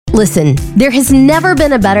Listen, there has never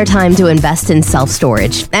been a better time to invest in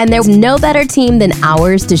self-storage, and there's no better team than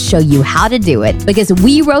ours to show you how to do it because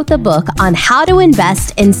we wrote the book on how to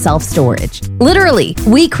invest in self-storage. Literally,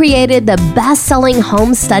 we created the best-selling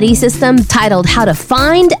home study system titled How to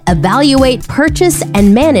Find, Evaluate, Purchase,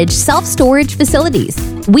 and Manage Self-Storage Facilities.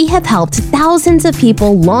 We have helped thousands of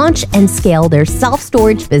people launch and scale their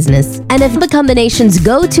self-storage business and have become the nation's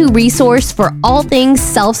go-to resource for all things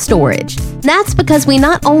self-storage. That's because we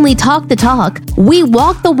not only talk the talk, we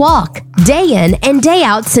walk the walk, day in and day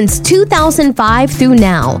out since 2005 through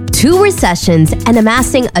now. 2 recessions and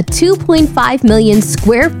amassing a 2.5 million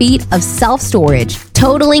square feet of self-storage,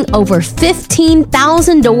 totaling over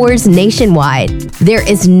 15,000 doors nationwide. There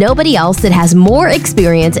is nobody else that has more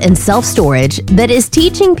experience in self-storage that is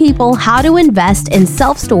teaching people how to invest in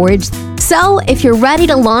self-storage. So if you're ready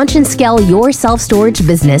to launch and scale your self-storage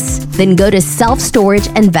business, then go to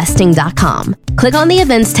selfstorageinvesting.com. Click on the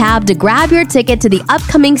events tab to grab your ticket to the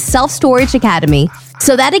upcoming Self-Storage Academy.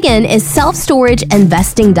 So that again is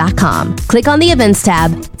selfstorageinvesting.com. Click on the events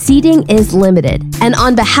tab. Seating is limited. And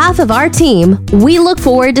on behalf of our team, we look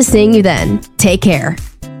forward to seeing you then. Take care.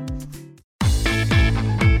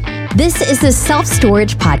 This is the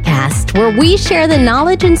Self-Storage Podcast, where we share the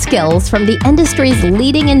knowledge and skills from the industry's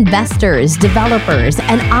leading investors, developers,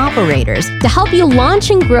 and operators to help you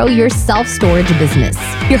launch and grow your self-storage business.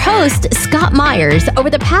 Your host, Scott Myers, over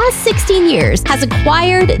the past 16 years, has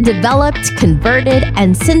acquired, developed, converted,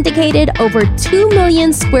 and syndicated over 2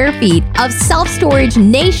 million square feet of self-storage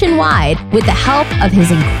nationwide with the help of his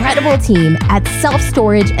incredible team at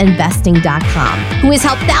selfstorageinvesting.com, who has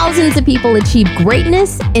helped thousands of people achieve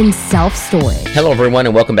greatness in self-storage. Hello, everyone,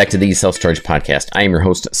 and welcome back to the Self-Storage Podcast. I am your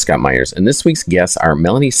host, Scott Myers, and this week's guests are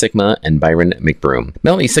Melanie Sikma and Byron McBroom.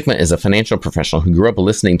 Melanie Sikma is a financial professional who grew up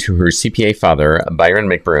listening to her CPA father, Byron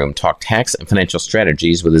McBroom, talk tax and financial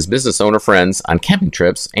strategies with his business owner friends on camping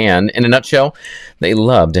trips, and in a nutshell, they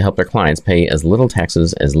love to help their clients pay as little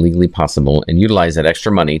taxes as legally possible and utilize that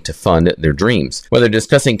extra money to fund their dreams. Whether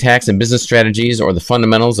discussing tax and business strategies or the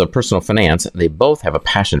fundamentals of personal finance, they both have a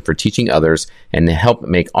passion for teaching others and to help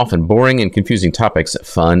make often boring and confusing topics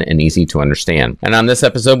fun and easy to understand. And on this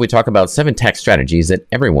episode, we talk about 7 tax strategies that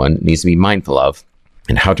everyone needs to be mindful of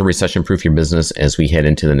and how to recession-proof your business as we head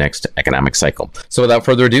into the next economic cycle. So without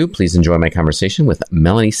further ado, please enjoy my conversation with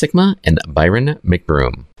Melanie Sikma and Byron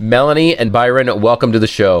McBroom. Melanie and Byron, welcome to the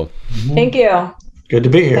show. Thank you. Good to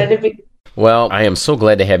be here. Well, I am so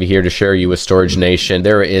glad to have you here to share you with Storage Nation.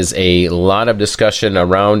 There is a lot of discussion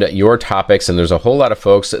around your topics, and there's a whole lot of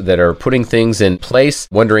folks that are putting things in place,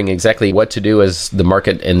 wondering exactly what to do as the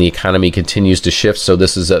market and the economy continues to shift. So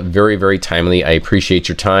this is very, very timely. I appreciate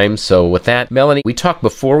your time. So with that, Melanie, we talked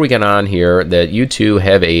before we got on here that you two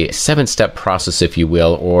have a 7-step process, if you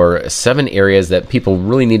will, or 7 areas that people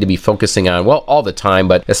really need to be focusing on, well, all the time,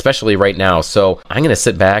 but especially right now. So I'm going to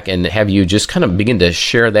sit back and have you just kind of begin to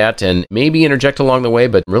share that and maybe interject along the way,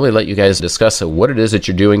 but really let you guys discuss what it is that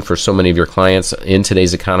you're doing for so many of your clients in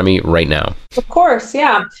today's economy right now. Of course,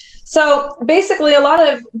 yeah. So basically, a lot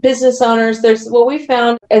of business owners, there's what we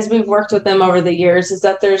found as we've worked with them over the years is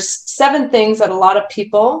that there's 7 things that a lot of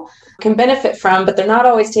people can benefit from, but they're not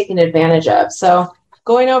always taking advantage of. So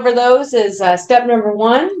going over those is step number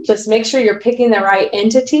 1, just make sure you're picking the right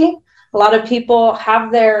entity. A lot of people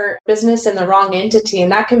have their business in the wrong entity,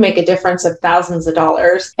 and that can make a difference of thousands of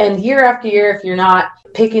dollars. And year after year, if you're not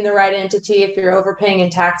picking the right entity, if you're overpaying in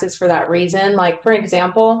taxes for that reason, like for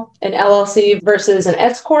example, an LLC versus an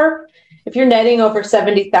S Corp, if you're netting over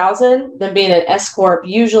 $70,000, then being an S Corp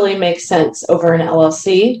usually makes sense over an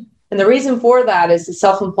LLC. And the reason for that is the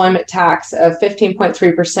self-employment tax of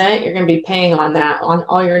 15.3%. You're going to be paying on that on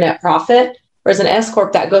all your net profit. Whereas an S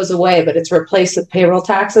Corp, that goes away, but it's replaced with payroll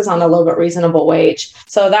taxes on a low but reasonable wage.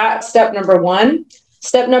 So that's step number 1.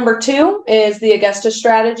 Step number 2 is the Augusta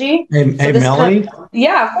strategy. Hey, Melanie?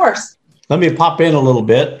 Yeah, of course. Let me pop in a little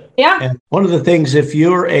bit. Yeah. And one of the things, if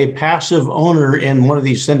you're a passive owner in one of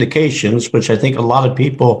these syndications, which I think a lot of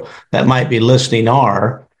people that might be listening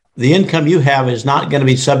are, the income you have is not going to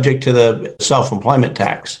be subject to the self-employment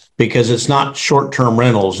tax because it's not short-term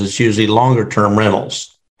rentals. It's usually longer-term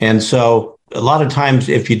rentals. And so a lot of times,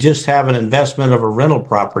 if you just have an investment of a rental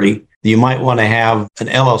property, you might want to have an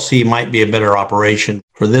LLC might be a better operation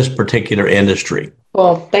for this particular industry.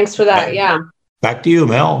 Well, thanks for that. Yeah. Back to you,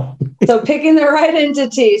 Mel. So picking the right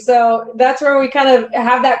entity. So that's where we kind of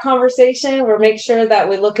have that conversation where make sure that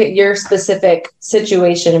we look at your specific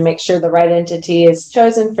situation and make sure the right entity is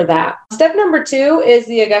chosen for that. Step number 2 is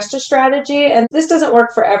the Augusta strategy. And this doesn't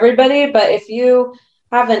work for everybody, but if you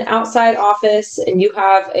have an outside office and you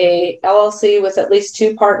have a LLC with at least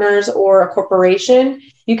 2 partners or a corporation,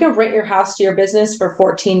 You can rent your house to your business for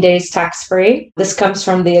 14 days tax-free. This comes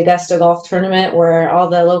from the Augusta Golf Tournament where all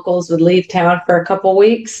the locals would leave town for a couple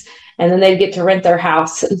weeks and then they'd get to rent their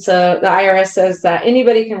house. And so the IRS says that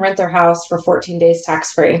anybody can rent their house for 14 days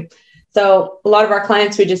tax-free. So a lot of our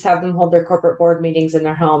clients, we just have them hold their corporate board meetings in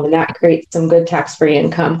their home, and that creates some good tax-free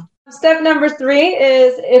income. Step number 3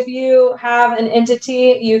 is if you have an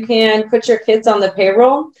entity, you can put your kids on the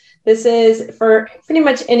payroll. This is for pretty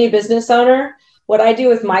much any business owner. What I do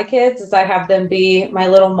with my kids is I have them be my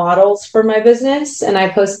little models for my business, and I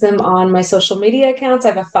post them on my social media accounts. I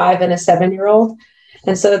have a 5 and a 7-year-old.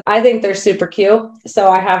 And so I think they're super cute. So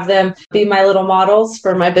I have them be my little models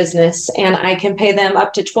for my business, and I can pay them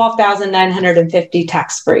up to $12,950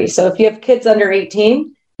 tax-free. So if you have kids under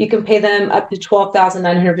 18, you can pay them up to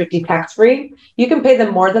 $12,950 tax-free. You can pay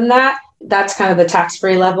them more than that. That's kind of the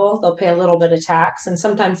tax-free level. They'll pay a little bit of tax, and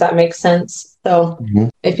sometimes that makes sense. So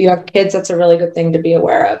if you have kids, that's a really good thing to be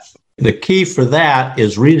aware of. The key for that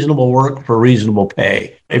is reasonable work for reasonable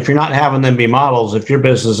pay. If you're not having them be models, if your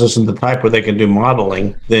business isn't the type where they can do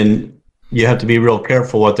modeling, then you have to be real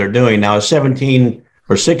careful what they're doing. Now, a 17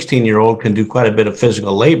 or 16-year-old can do quite a bit of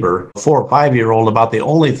physical labor. A 4 or 5-year-old, about the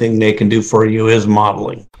only thing they can do for you is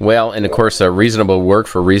modeling. Well, and of course, reasonable work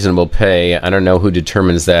for reasonable pay. I don't know who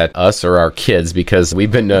determines that, us or our kids, because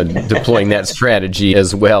we've been deploying that strategy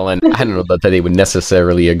as well. And I don't know that they would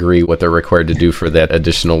necessarily agree what they're required to do for that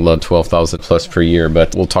additional $12,000 plus per year,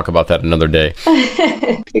 but we'll talk about that another day.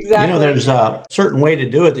 Exactly. You know, there's a certain way to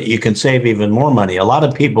do it that you can save even more money. A lot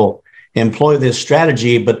of people employ this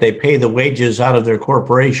strategy, but they pay the wages out of their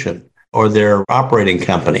corporation or their operating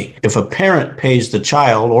company. If a parent pays the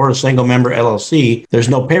child or a single member LLC, there's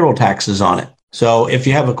no payroll taxes on it. So if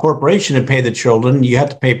you have a corporation to pay the children, you have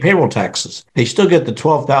to pay payroll taxes. They still get the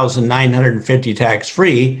 $12,950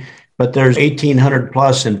 tax-free, but there's $1,800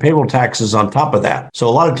 plus in payroll taxes on top of that. So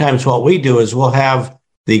a lot of times what we do is we'll have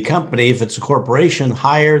the company, if it's a corporation,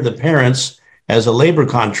 hire the parents as a labor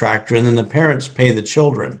contractor, and then the parents pay the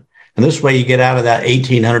children. And this way you get out of that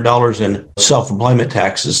 $1,800 in self-employment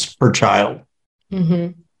taxes per child.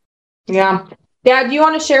 Mm-hmm. Yeah. Dad, do you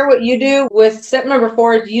want to share what you do with step number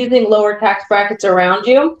 4, using lower tax brackets around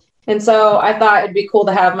you? And so I thought it'd be cool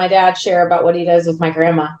to have my dad share about what he does with my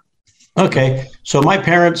grandma. Okay. So my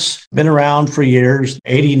parents been around for years,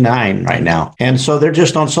 89 right now. And so they're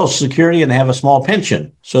just on Social Security and they have a small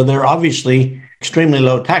pension. So they're obviously extremely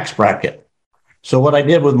low tax bracket. So what I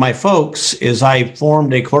did with my folks is I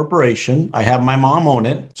formed a corporation. I have my mom own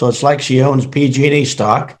it. So it's like she owns PG&E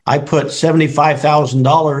stock. I put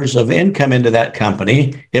 $75,000 of income into that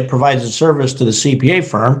company. It provides a service to the CPA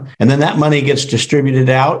firm. And then that money gets distributed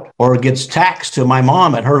out or gets taxed to my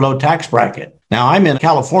mom at her low tax bracket. Now I'm in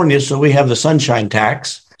California, so we have the sunshine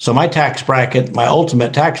tax. So my tax bracket, my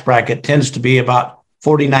ultimate tax bracket tends to be about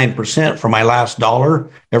 49% for my last dollar.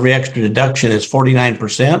 Every extra deduction is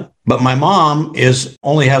 49%. But my mom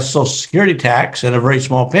only has Social Security tax and a very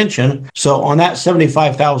small pension. So on that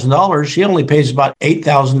 $75,000, she only pays about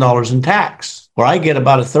 $8,000 in tax, where I get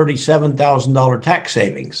about a $37,000 tax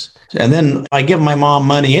savings. And then I give my mom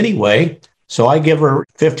money anyway. So I give her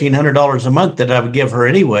 $1,500 a month that I would give her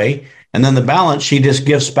anyway. And then the balance she just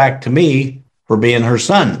gives back to me for being her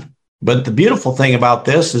son. But the beautiful thing about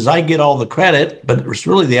this is I get all the credit, but it's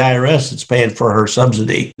really the IRS that's paying for her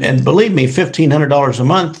subsidy. And believe me, $1,500 a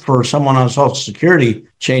month for someone on Social Security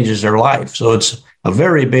changes their life. So it's a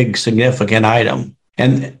very big, significant item.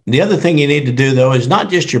 And the other thing you need to do, though, is not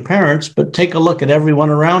just your parents, but take a look at everyone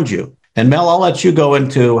around you. And Mel, I'll let you go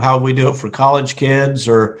into how we do it for college kids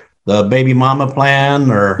or the baby mama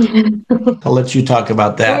plan, or I'll let you talk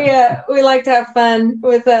about that. We like to have fun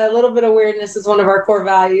with a little bit of weirdness is one of our core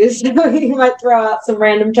values. You might throw out some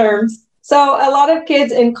random terms. So a lot of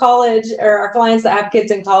kids in college, or our clients that have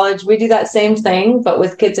kids in college, we do that same thing, but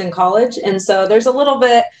with kids in college. And so there's a little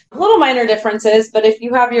minor differences, but if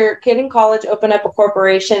you have your kid in college open up a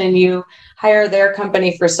corporation and you hire their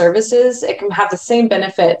company for services, it can have the same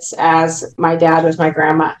benefits as my dad with my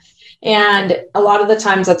grandma. And a lot of the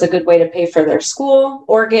times that's a good way to pay for their school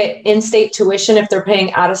or get in-state tuition if they're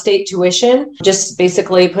paying out-of-state tuition, just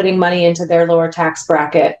basically putting money into their lower tax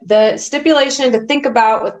bracket. The stipulation to think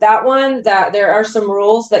about with that one, that there are some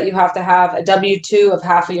rules that you have to have a W-2 of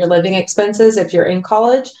half of your living expenses if you're in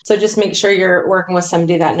college. So just make sure you're working with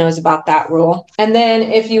somebody that knows about that rule. And then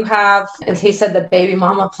if you have, as he said, the baby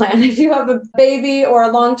mama plan, if you have a baby or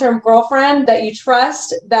a long-term girlfriend that you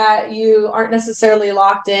trust, that you aren't necessarily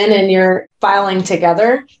locked in and you're filing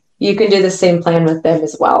together, you can do the same plan with them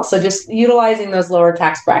as well. So just utilizing those lower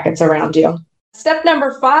tax brackets around you. Step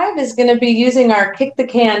number 5 is going to be using our kick the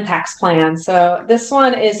can tax plan. So this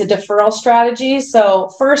one is a deferral strategy. So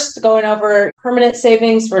first, going over permanent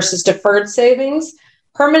savings versus deferred savings.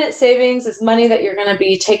 Permanent savings is money that you're going to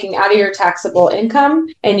be taking out of your taxable income,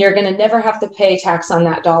 and you're going to never have to pay tax on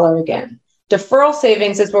that dollar again. Deferral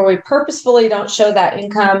savings is where we purposefully don't show that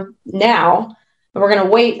income now, and we're going to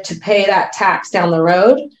wait to pay that tax down the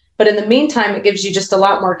road. But in the meantime, it gives you just a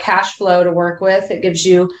lot more cash flow to work with. It gives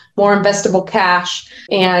you more investable cash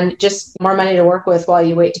and just more money to work with while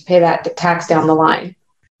you wait to pay that tax down the line.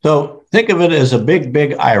 So think of it as a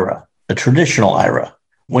big IRA, a traditional IRA.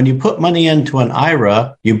 When you put money into an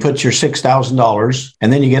IRA, you put your $6,000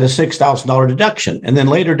 and then you get a $6,000 deduction. And then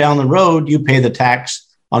later down the road, you pay the tax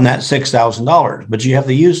on that $6,000. But you have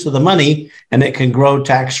the use of the money and it can grow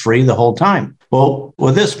tax-free the whole time. Well,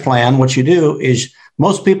 with this plan, what you do is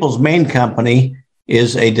most people's main company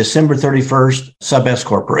is a December 31st sub-S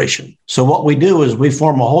corporation. So what we do is we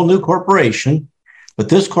form a whole new corporation, but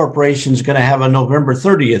this corporation is going to have a November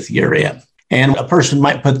 30th year end. And a person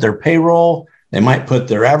might put their payroll, they might put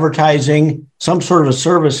their advertising, some sort of a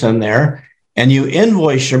service in there, and you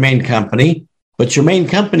invoice your main company, but your main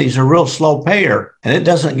company is a real slow payer, and it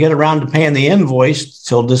doesn't get around to paying the invoice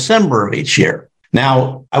till December of each year.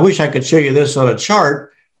 Now, I wish I could show you this on a chart,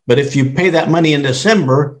 but if you pay that money in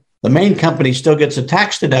December, the main company still gets a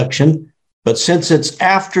tax deduction. But since it's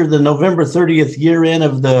after the November 30th year end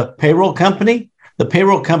of the payroll company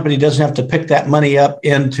doesn't have to pick that money up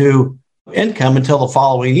into income until the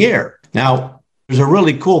following year. Now, there's a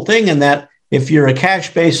really cool thing in that if you're a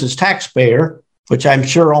cash basis taxpayer, which I'm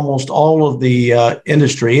sure almost all of the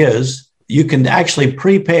industry is, you can actually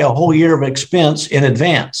prepay a whole year of expense in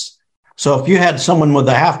advance. So if you had someone with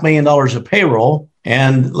 $500,000 of payroll,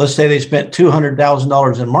 and let's say they spent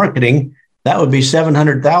 $200,000 in marketing, that would be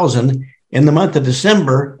 $700,000. In the month of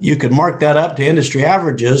December, you could mark that up to industry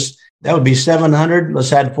averages. That would be $700.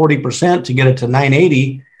 Let's add 40% to get it to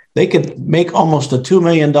 $980. They could make almost a $2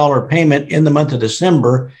 million payment in the month of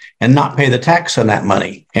December and not pay the tax on that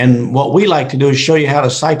money. And what we like to do is show you how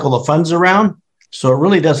to cycle the funds around. So it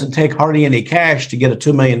really doesn't take hardly any cash to get a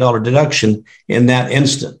 $2 million deduction in that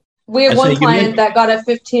instant. We have one client that got a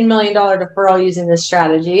 $15 million deferral using this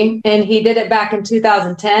strategy, and he did it back in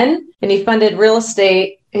 2010, and he funded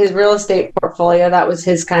his real estate portfolio. That was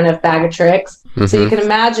his kind of bag of tricks. Mm-hmm. So you can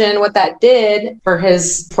imagine what that did for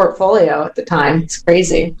his portfolio at the time. It's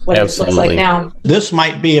crazy what Absolutely. It looks like now. This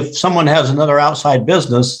might be if someone has another outside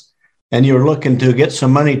business and you're looking to get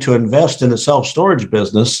some money to invest in a self-storage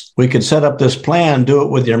business, we could set up this plan, do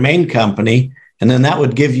it with your main company, and then that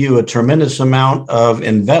would give you a tremendous amount of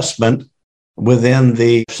investment within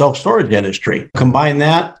the self-storage industry. Combine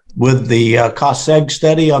that with the cost seg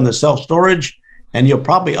study on the self-storage, and you'll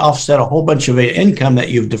probably offset a whole bunch of income that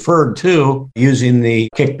you've deferred to using the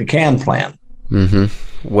kick the can plan. Mm-hmm.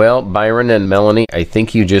 Well, Byron and Melanie, I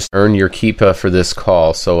think you just earned your keep for this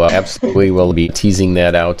call. So absolutely we'll be teasing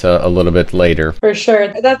that out a little bit later. For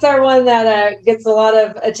sure. That's our one that gets a lot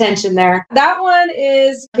of attention there. That one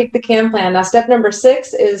is kick the can plan. Now, step number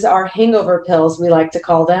 6 is our hangover pills, we like to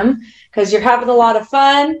call them, because you're having a lot of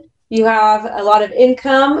fun. You have a lot of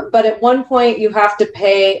income, but at one point you have to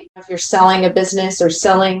pay if you're selling a business or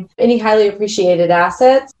selling any highly appreciated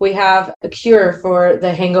assets. We have a cure for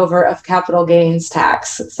the hangover of capital gains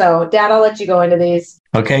tax. So, Dad, I'll let you go into these.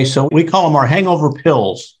 Okay, so we call them our hangover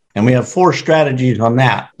pills, and we have 4 strategies on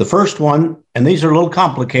that. The first one, and these are a little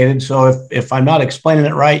complicated, so if I'm not explaining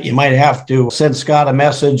it right, you might have to send Scott a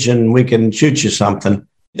message and we can shoot you something.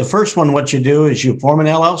 The first one, what you do is you form an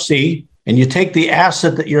LLC, and you take the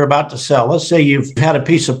asset that you're about to sell. Let's say you've had a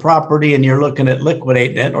piece of property and you're looking at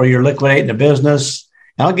liquidating it, or you're liquidating a business.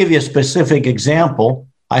 And I'll give you a specific example.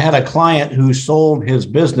 I had a client who sold his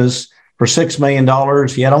business for $6 million.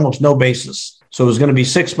 He had almost no basis. So it was going to be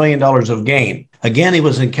 $6 million of gain. Again, he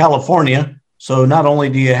was in California. So not only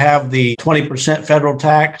do you have the 20% federal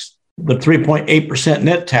tax, the 3.8%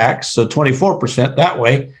 net tax, so 24% that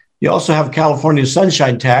way, you also have California's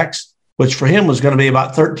sunshine tax, which for him was going to be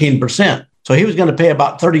about 13%. So he was going to pay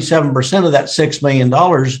about 37% of that $6 million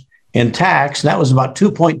in tax, and that was about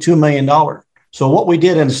 $2.2 million. So what we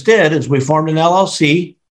did instead is we formed an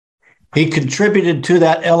LLC. He contributed to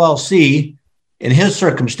that LLC. In his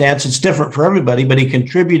circumstance, it's different for everybody, but he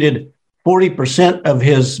contributed 40% of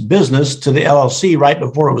his business to the LLC right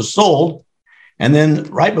before it was sold. And then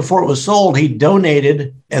right before it was sold, he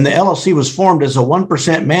donated, and the LLC was formed as a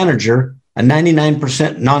 1% manager, a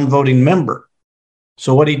 99% non-voting member.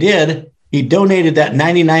 So what he did, he donated that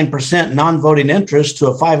 99% non-voting interest to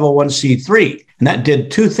a 501c3. And that did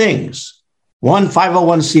 2 things. One,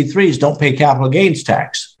 501c3s don't pay capital gains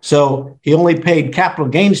tax. So he only paid capital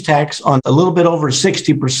gains tax on a little bit over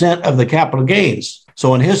 60% of the capital gains.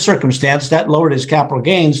 So in his circumstance, that lowered his capital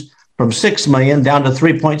gains from 6 million down to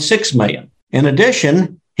 3.6 million. In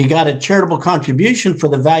addition, he got a charitable contribution for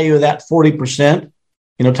the value of that 40%,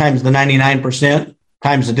 times the 99%,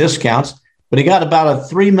 times the discounts. But he got about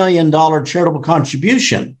a $3 million charitable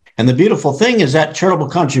contribution. And the beautiful thing is that charitable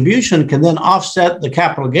contribution can then offset the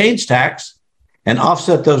capital gains tax and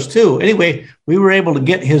offset those two. Anyway, we were able to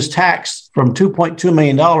get his tax from $2.2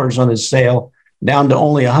 million on his sale down to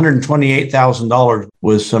only $128,000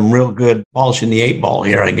 with some real good polishing the eight ball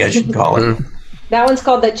here, I guess you'd call it. That one's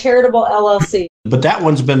called the charitable LLC. But that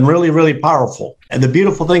one's been really, really powerful. And the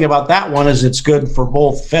beautiful thing about that one is it's good for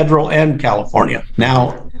both federal and California.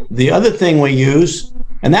 Now, the other thing we use,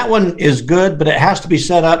 and that one is good, but it has to be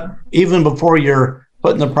set up even before you're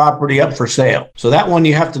putting the property up for sale. So that one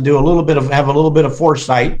you have to have a little bit of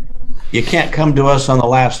foresight. You can't come to us on the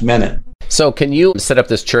last minute. So can you set up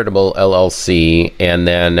this charitable LLC and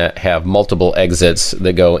then have multiple exits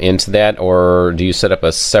that go into that? Or do you set up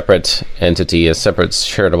a separate entity, a separate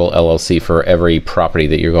charitable LLC for every property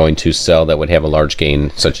that you're going to sell that would have a large gain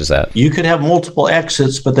such as that? You could have multiple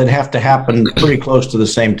exits, but they'd have to happen pretty close to the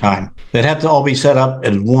same time. They'd have to all be set up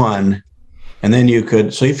as one. And then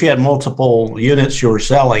so if you had multiple units you were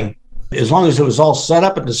selling, as long as it was all set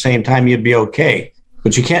up at the same time, you'd be okay.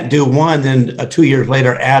 But you can't do one, then 2 years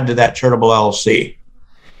later add to that charitable LLC.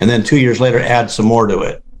 And then 2 years later add some more to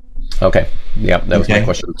it. Okay. Yeah, that was my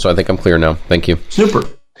question. So I think I'm clear now. Thank you. Super.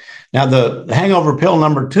 Now, the hangover pill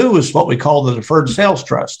number 2 is what we call the deferred sales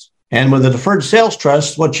trust. And with the deferred sales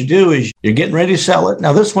trust, what you do is you're getting ready to sell it.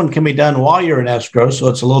 Now, this one can be done while you're in escrow, so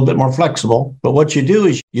it's a little bit more flexible. But what you do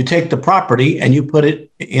is you take the property and you put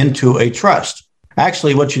it into a trust.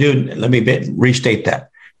 Actually, what you do, let me restate that.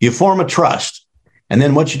 You form a trust. And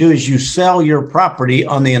then what you do is you sell your property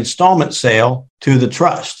on the installment sale to the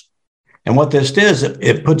trust. And what this does,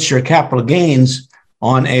 it puts your capital gains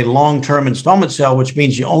on a long-term installment sale, which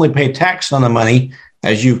means you only pay tax on the money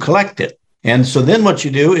as you collect it. And so then what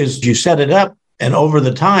you do is you set it up, and over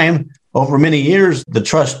many years, the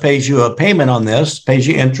trust pays you a payment on this, pays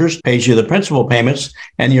you interest, pays you the principal payments,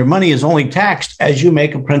 and your money is only taxed as you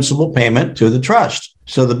make a principal payment to the trust.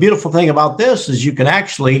 So the beautiful thing about this is you can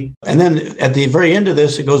actually, and then at the very end of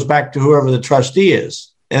this, it goes back to whoever the trustee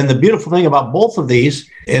is. And the beautiful thing about both of these,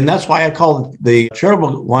 and that's why I call the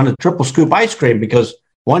charitable one a triple scoop ice cream, because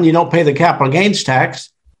 1, you don't pay the capital gains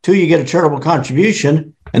tax. 2, you get a charitable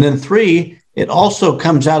contribution. And then 3, it also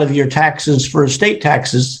comes out of your taxes for estate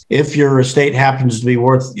taxes if your estate happens to be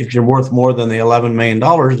if you're worth more than the $11 million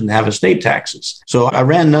and have estate taxes. So I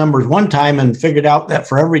ran numbers one time and figured out that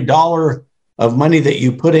for every dollar of money that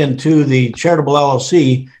you put into the charitable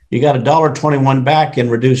LLC, you got $1.21 back in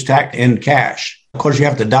reduced tax in cash. Of course, you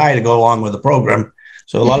have to die to go along with the program.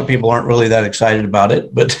 So a lot of people aren't really that excited about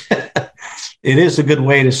it, but it is a good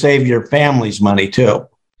way to save your family's money too.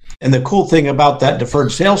 And the cool thing about that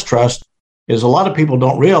deferred sales trust is a lot of people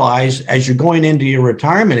don't realize as you're going into your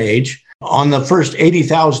retirement age, on the first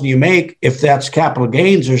 $80,000 you make, if that's capital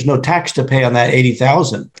gains, there's no tax to pay on that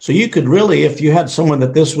 $80,000. So you could really, if you had someone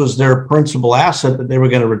that this was their principal asset that they were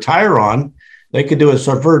going to retire on, they could do a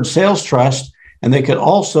deferred sales trust, and they could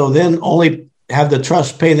also then only have the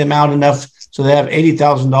trust pay them out enough so they have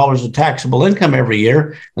 $80,000 of taxable income every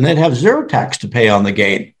year, and they'd have zero tax to pay on the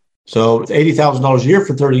gain. So $80,000 a year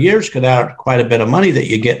for 30 years could add quite a bit of money that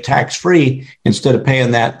you get tax-free instead of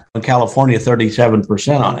paying that in California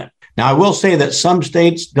 37% on it. Now, I will say that some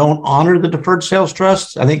states don't honor the deferred sales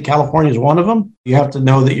trusts. I think California is one of them. You have to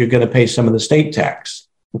know that you're going to pay some of the state tax,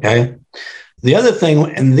 okay? The other thing,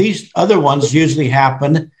 and these other ones usually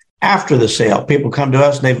happen after the sale. People come to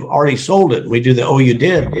us and they've already sold it. We do the, oh, you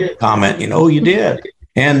did comment, oh, you did.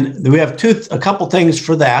 And we have a couple things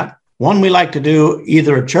for that. One, we like to do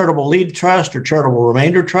either a charitable lead trust or charitable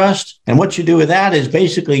remainder trust. And what you do with that is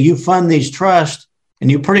basically you fund these trusts and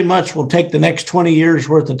you pretty much will take the next 20 years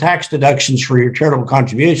worth of tax deductions for your charitable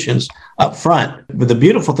contributions up front. But the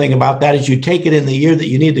beautiful thing about that is you take it in the year that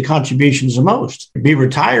you need the contributions the most. You'll be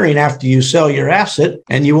retiring after you sell your asset,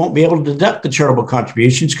 and you won't be able to deduct the charitable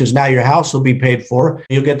contributions because now your house will be paid for.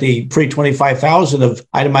 You'll get the free $25,000 of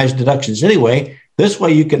itemized deductions anyway. This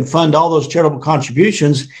way you can fund all those charitable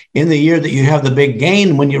contributions in the year that you have the big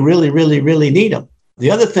gain when you really, really, really need them. The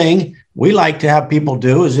other thing we like to have people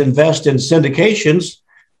do is invest in syndications.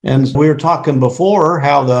 And we were talking before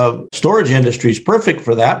how the storage industry is perfect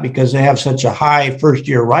for that because they have such a high first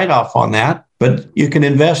year write-off on that. But you can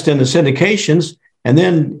invest in the syndications and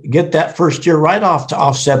then get that first year write-off to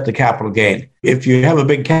offset the capital gain. If you have a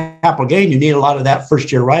big capital gain, you need a lot of that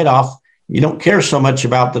first year write-off. You don't care so much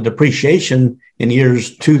about the depreciation in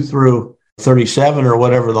years 2 through 37 or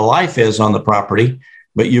whatever the life is on the property,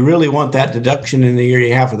 but you really want that deduction in the year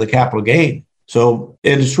you have for the capital gain. So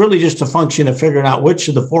it's really just a function of figuring out which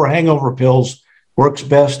of the 4 hangover pills works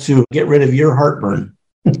best to get rid of your heartburn,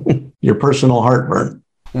 your personal heartburn.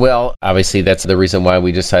 Well, obviously, that's the reason why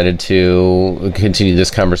we decided to continue this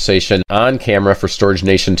conversation on camera for Storage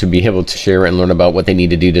Nation to be able to share and learn about what they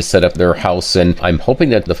need to do to set up their house. And I'm hoping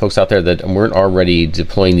that the folks out there that weren't already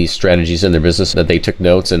deploying these strategies in their business, that they took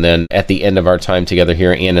notes. And then at the end of our time together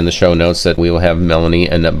here and in the show notes, that we will have Melanie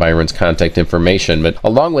and Byron's contact information. But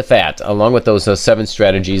along with that, along with those 7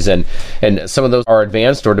 strategies, and some of those are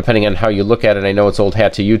advanced, or depending on how you look at it, I know it's old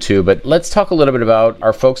hat to you too. But let's talk a little bit about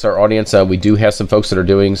our folks, our audience. We do have some folks that are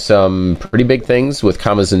doing some pretty big things with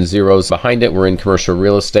commas and zeros behind it. We're in commercial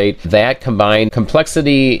real estate. That combined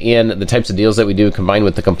complexity in the types of deals that we do, combined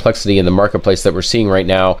with the complexity in the marketplace that we're seeing right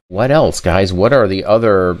now. What else, guys? What are the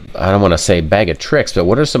other, I don't want to say bag of tricks, but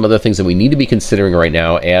what are some other things that we need to be considering right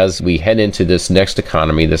now as we head into this next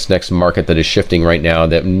economy, this next market that is shifting right now,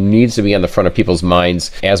 that needs to be on the front of people's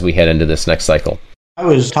minds as we head into this next cycle? I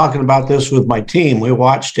was talking about this with my team. We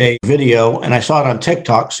watched a video, and I saw it on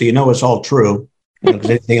TikTok, so you know it's all true.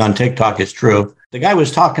 Because anything on TikTok is true. The guy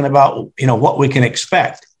was talking about, what we can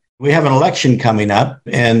expect. We have an election coming up,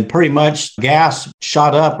 and pretty much gas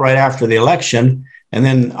shot up right after the election. And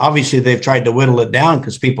then obviously they've tried to whittle it down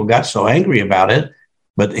because people got so angry about it.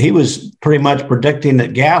 But he was pretty much predicting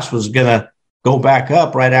that gas was going to go back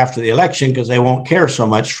up right after the election because they won't care so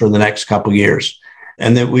much for the next couple of years.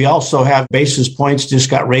 And then we also have basis points just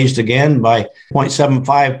got raised again by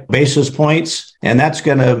 0.75 basis points. And that's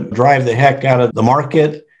going to drive the heck out of the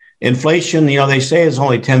market. Inflation, they say is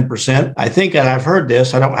only 10%. I think, and I've heard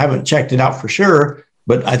this, haven't checked it out for sure,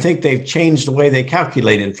 but I think they've changed the way they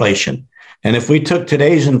calculate inflation. And if we took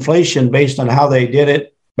today's inflation based on how they did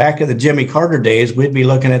it back in the Jimmy Carter days, we'd be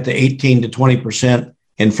looking at the 18 to 20%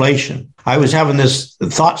 inflation. I was having this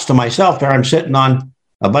thoughts to myself there. I'm sitting on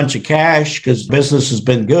a bunch of cash because business has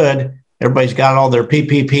been good. Everybody's got all their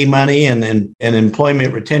PPP money and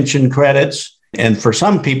employment retention credits. And for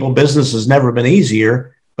some people, business has never been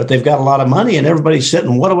easier, but they've got a lot of money and everybody's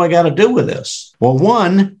sitting, what do I got to do with this? Well,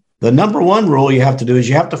 the number one rule you have to do is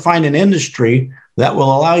you have to find an industry that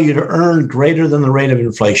will allow you to earn greater than the rate of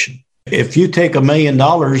inflation. If you take $1 million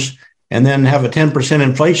and then have a 10%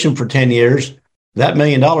 inflation for 10 years, that $1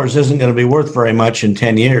 million isn't going to be worth very much in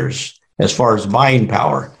 10 years. As far as buying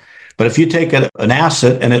power. But if you take an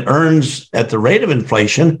asset and it earns at the rate of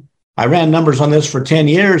inflation, I ran numbers on this for 10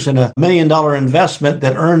 years, and $1 million investment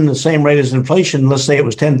that earned the same rate as inflation, let's say it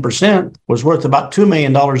was 10%, was worth about $2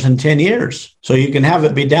 million in 10 years. So you can have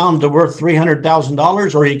it be down to worth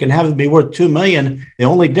 $300,000, or you can have it be worth $2 million. The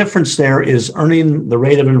only difference there is earning the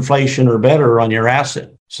rate of inflation or better on your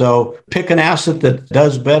asset. So pick an asset that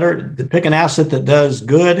does better, pick an asset that does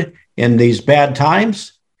good in these bad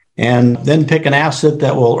times, and then pick an asset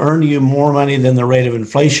that will earn you more money than the rate of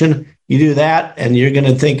inflation. You do that, and you're going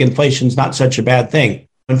to think inflation's not such a bad thing.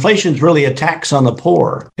 Inflation's really a tax on the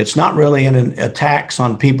poor. It's not really a tax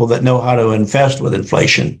on people that know how to invest with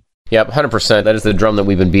inflation. Yep, 100%. That is the drum that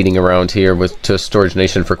we've been beating around here to Storage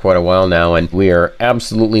Nation for quite a while now. And we are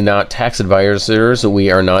absolutely not tax advisors. We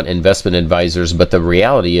are not investment advisors. But the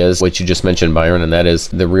reality is what you just mentioned, Byron, and that is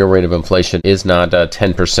the real rate of inflation is not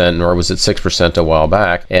 10%, nor was it 6% a while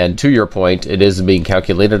back. And to your point, it is being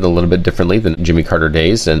calculated a little bit differently than Jimmy Carter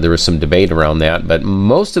days. And there was some debate around that. But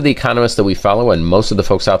most of the economists that we follow and most of the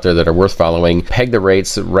folks out there that are worth following peg the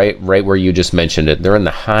rates right where you just mentioned it. They're in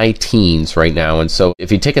the high teens right now. And so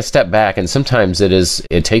if you take a step back, and sometimes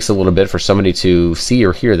it takes a little bit for somebody to see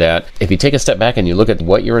or hear that. If you take a step back and you look at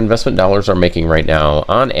what your investment dollars are making right now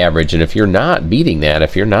on average, and if you're not beating that,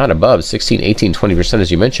 if you're not above 16, 18, 20%,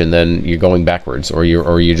 as you mentioned, then you're going backwards, or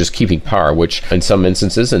you're just keeping par, which in some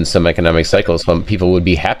instances, in some economic cycles, some people would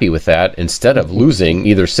be happy with that instead of losing,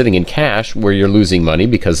 either sitting in cash where you're losing money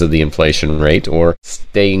because of the inflation rate, or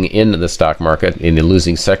staying in the stock market in the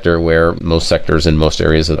losing sector where most sectors in most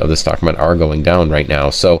areas of the stock market are going down right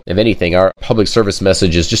now. So if anything, our public service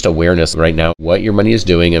message is just awareness right now, what your money is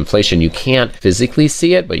doing. Inflation, you can't physically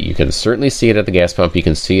see it, but you can certainly see it at the gas pump. You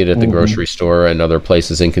can see it at the grocery store and other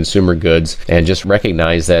places in consumer goods. And just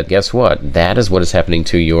recognize that, guess what? That is what is happening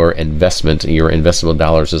to your investment, your investable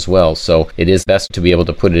dollars as well. So it is best to be able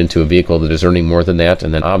to put it into a vehicle that is earning more than that.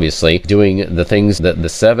 And then obviously doing the things that the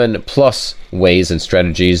 7+ ways and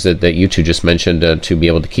strategies that you two just mentioned to be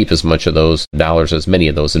able to keep as much of those dollars, as many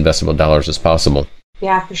of those investable dollars as possible.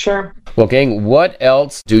 Yeah, for sure. Well, gang, what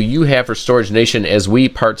else do you have for Storage Nation as we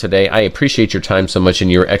part today? I appreciate your time so much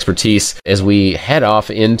and your expertise as we head off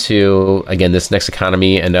into, again, this next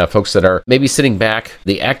economy, and folks that are maybe sitting back,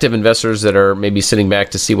 the active investors that are maybe sitting back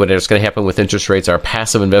to see what is going to happen with interest rates, our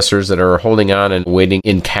passive investors that are holding on and waiting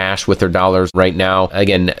in cash with their dollars right now.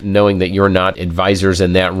 Again, knowing that you're not advisors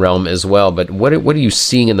in that realm as well, but what are you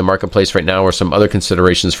seeing in the marketplace right now, or some other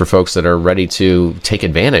considerations for folks that are ready to take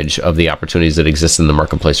advantage of the opportunities that exist in the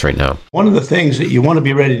marketplace right now? One of the things that you want to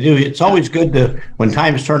be ready to do, it's always good to, when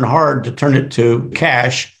times turn hard, to turn it to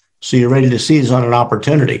cash so you're ready to seize on an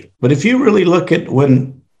opportunity. But if you really look at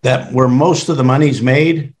where most of the money's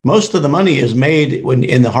made, most of the money is made when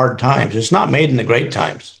in the hard times. It's not made in the great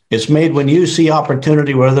times. It's made when you see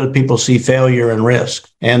opportunity where other people see failure and risk.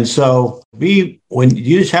 And so when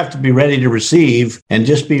you just have to be ready to receive, and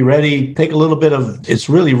just be ready, take a little bit of, it's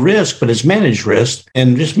really risk, but it's managed risk.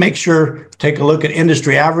 And just make sure, take a look at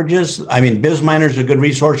industry averages. I mean, BizMiner is a good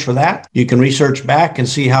resource for that. You can research back and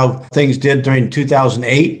see how things did during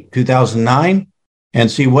 2008, 2009,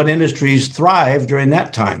 and see what industries thrived during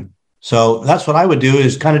that time. So that's what I would do,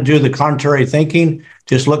 is kind of do the contrary thinking.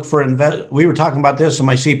 Just look for we were talking about this in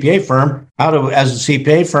my CPA firm. As a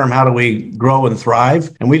CPA firm, how do we grow and thrive?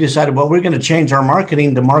 And we decided, well, we're going to change our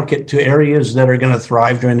marketing to market to areas that are going to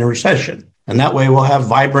thrive during the recession. And that way we'll have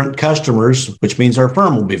vibrant customers, which means our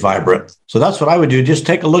firm will be vibrant. So that's what I would do. Just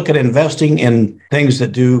take a look at investing in things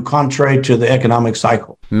that do contrary to the economic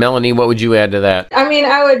cycle. Melanie, what would you add to that? I mean,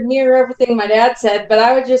 I would mirror everything my dad said, but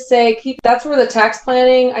I would just say that's where the tax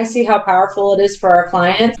planning, I see how powerful it is for our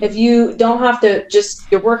clients. If you don't have to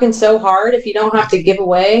you're working so hard, if you don't have to give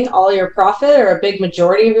away all your profit or a big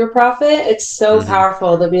majority of your profit, it's so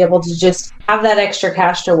powerful to be able to just have that extra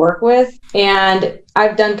cash to work with. And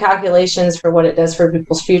I've done calculations for what it does for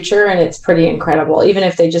people's future, and it's pretty incredible, even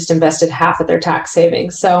if they just invested half of their tax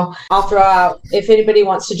savings. So I'll throw out, if anybody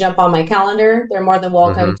wants to jump on my calendar, they're more than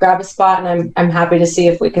welcome. Grab a spot, and I'm happy to see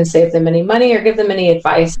if we can save them any money or give them any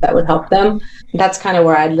advice that would help them. That's kind of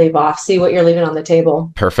where I'd leave off. See what you're leaving on the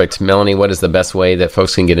table. Perfect. Melanie, what is the best way that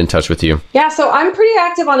folks can get in touch with you? Yeah, so I'm pretty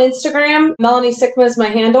active on Instagram. Melanie Sikma is my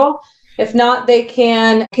handle. If not, they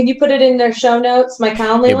can you put it in their show notes, my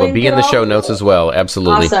calendar link? It will be in the show notes as well.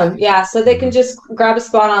 Absolutely. Awesome. Yeah. So they can just grab a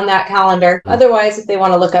spot on that calendar. Otherwise, if they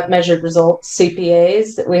want to look up measured results,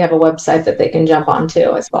 CPAs, we have a website that they can jump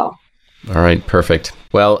onto as well. All right. Perfect.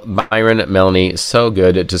 Well, Byron, Melanie, so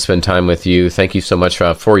good to spend time with you. Thank you so much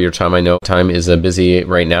for your time. I know time is busy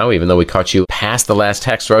right now, even though we caught you past the last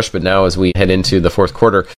tax rush. But now as we head into the fourth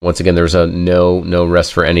quarter, once again, there's no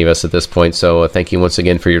rest for any of us at this point. So thank you once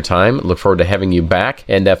again for your time. Look forward to having you back.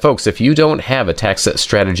 And folks, if you don't have a tax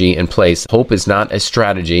strategy in place, hope is not a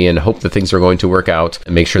strategy, and hope that things are going to work out.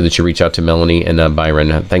 Make sure that you reach out to Melanie and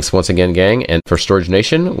Byron. Thanks once again, gang. And for Storage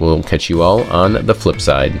Nation, we'll catch you all on the flip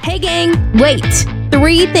side. Hey, gang, wait.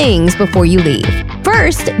 3 things before you leave.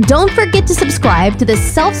 First, don't forget to subscribe to the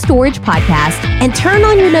Self Storage Podcast and turn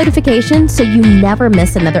on your notifications so you never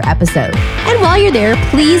miss another episode. And while you're there,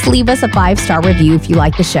 please leave us a 5-star review if you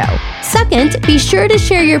like the show. Second, be sure to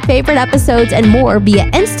share your favorite episodes and more via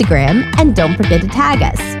Instagram, and don't forget to tag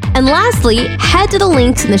us. And lastly, head to the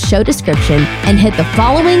links in the show description and hit the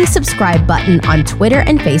following subscribe button on Twitter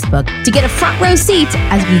and Facebook to get a front row seat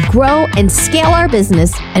as we grow and scale our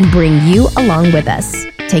business and bring you along with us.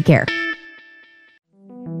 Take care.